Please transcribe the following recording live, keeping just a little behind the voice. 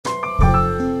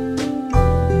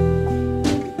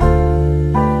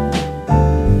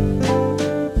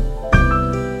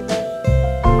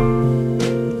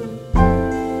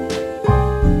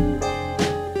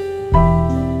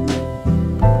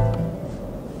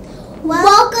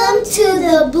to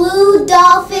the Blue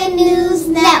Dolphin News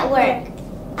Network.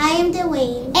 I am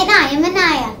Dwayne. And I am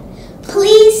Anaya.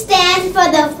 Please stand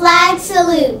for the flag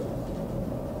salute.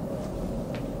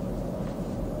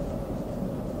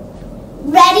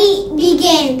 Ready,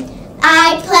 begin.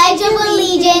 I pledge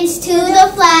allegiance to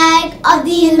the flag of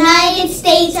the United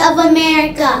States of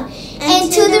America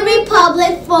and to the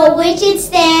republic for which it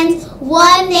stands,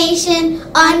 one nation,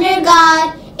 under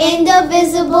God,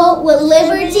 indivisible, with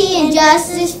liberty and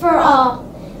justice for all.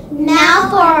 Now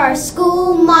for our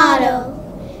school motto.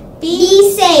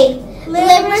 Be safe,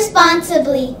 live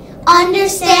responsibly,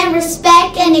 understand,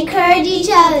 respect, and encourage each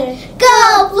other.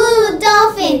 Go Blue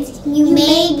Dolphins! You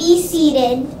may be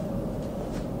seated.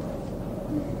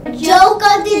 Joke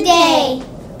of the day.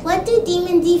 What do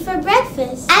demons eat for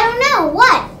breakfast? I don't know.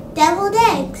 What? Deviled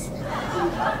eggs.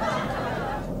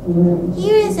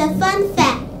 Here is a fun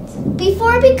fact.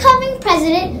 Before becoming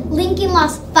president, Lincoln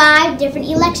lost 5 different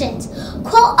elections.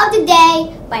 Quote of the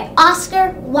day by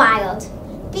Oscar Wilde.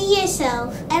 Be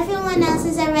yourself. Everyone else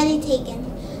is already taken.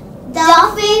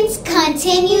 Dolphins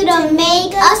continue to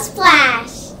make a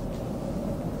splash.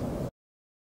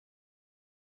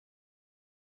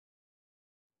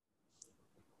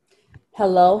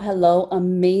 Hello, hello,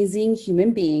 amazing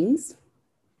human beings.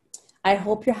 I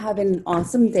hope you're having an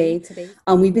awesome day today.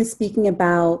 We've been speaking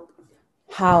about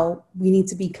how we need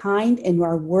to be kind and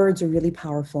our words are really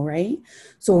powerful, right?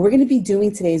 So what we're going to be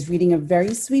doing today is reading a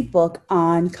very sweet book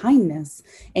on kindness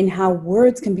and how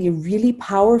words can be a really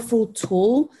powerful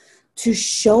tool to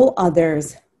show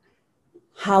others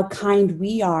how kind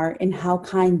we are and how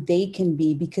kind they can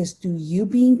be, because through you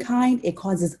being kind, it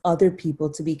causes other people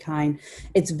to be kind.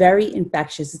 It's very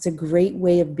infectious. It's a great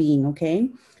way of being,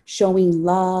 okay? Showing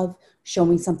love,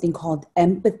 showing something called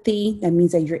empathy. That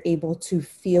means that you're able to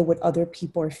feel what other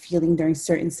people are feeling during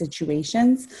certain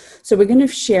situations. So I'm going to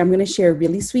share a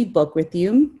really sweet book with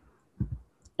you,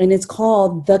 and it's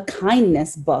called The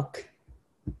Kindness Book.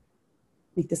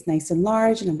 Make this nice and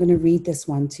large, and I'm going to read this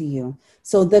one to you.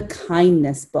 So The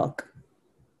Kindness Book.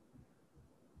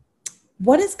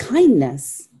 What is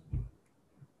kindness?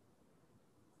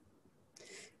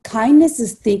 Kindness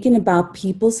is thinking about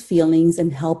people's feelings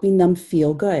and helping them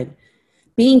feel good.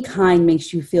 Being kind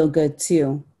makes you feel good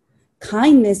too.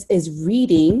 Kindness is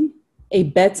reading a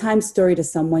bedtime story to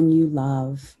someone you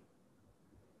love.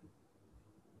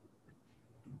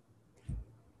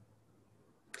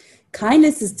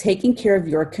 Kindness is taking care of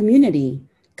your community.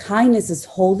 Kindness is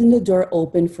holding the door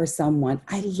open for someone.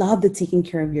 I love the taking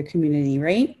care of your community,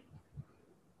 right?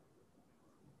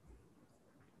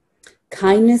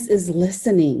 Kindness is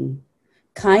listening.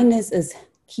 Kindness is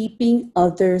keeping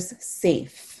others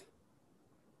safe.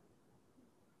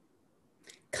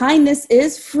 Kindness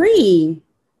is free.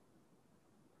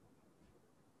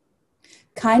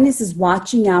 Kindness is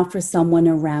watching out for someone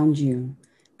around you.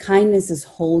 Kindness is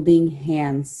holding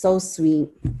hands. So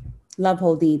sweet. Love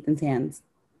holding Ethan's hands.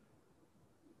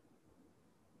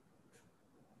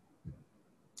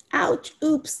 Ouch.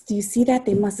 Oops. Do you see that?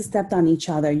 They must have stepped on each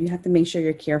other. You have to make sure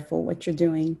you're careful what you're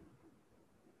doing.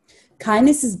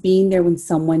 Kindness is being there when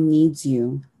someone needs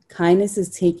you. Kindness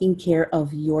is taking care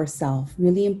of yourself.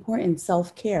 Really important,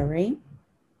 self-care, right?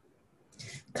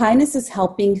 Kindness is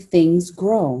helping things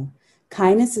grow.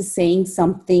 Kindness is saying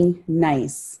something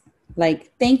nice.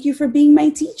 Like, thank you for being my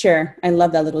teacher. I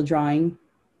love that little drawing.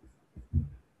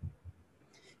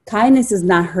 Kindness is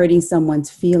not hurting someone's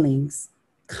feelings.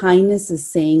 Kindness is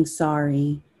saying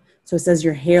sorry. So it says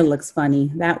your hair looks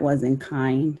funny. That wasn't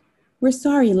kind. We're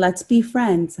sorry. Let's be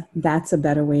friends. That's a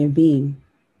better way of being.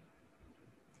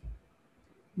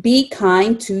 Be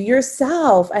kind to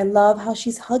yourself. I love how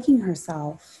she's hugging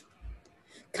herself.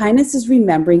 Kindness is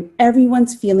remembering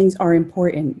everyone's feelings are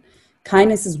important.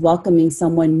 Kindness is welcoming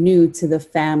someone new to the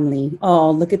family. Oh,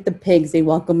 look at the pigs. They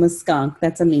welcome a skunk.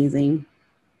 That's amazing.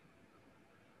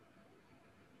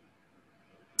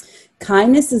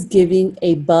 Kindness is giving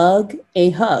a bug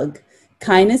a hug.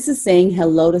 Kindness is saying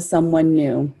hello to someone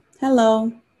new.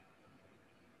 Hello.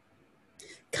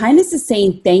 Kindness is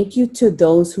saying thank you to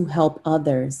those who help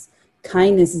others.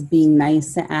 Kindness is being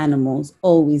nice to animals.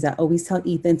 Always. I always tell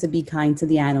Ethan to be kind to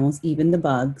the animals, even the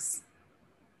bugs,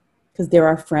 because they're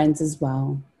our friends as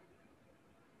well.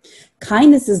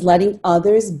 Kindness is letting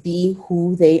others be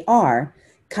who they are.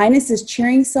 Kindness is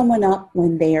cheering someone up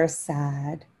when they are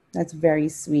sad. That's very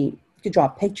sweet. You could draw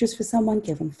pictures for someone,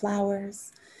 give them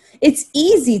flowers. It's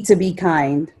easy to be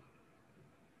kind.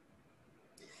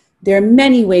 There are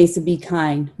many ways to be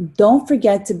kind. Don't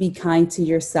forget to be kind to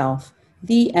yourself.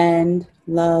 The end.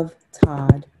 Love,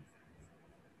 Todd.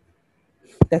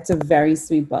 That's a very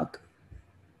sweet book.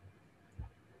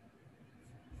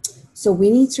 So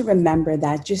we need to remember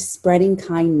that just spreading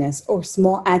kindness or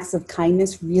small acts of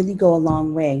kindness really go a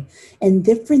long way. And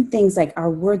different things, like our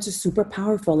words are super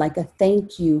powerful, like a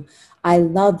thank you, I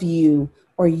love you,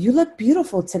 or you look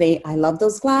beautiful today. I love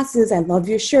those glasses. I love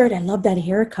your shirt. I love that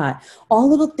haircut. All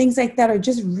little things like that are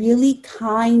just really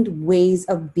kind ways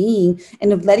of being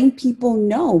and of letting people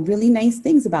know really nice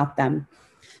things about them.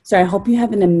 So I hope you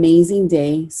have an amazing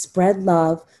day. Spread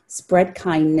love, spread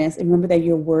kindness, and remember that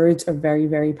your words are very,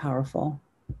 very powerful.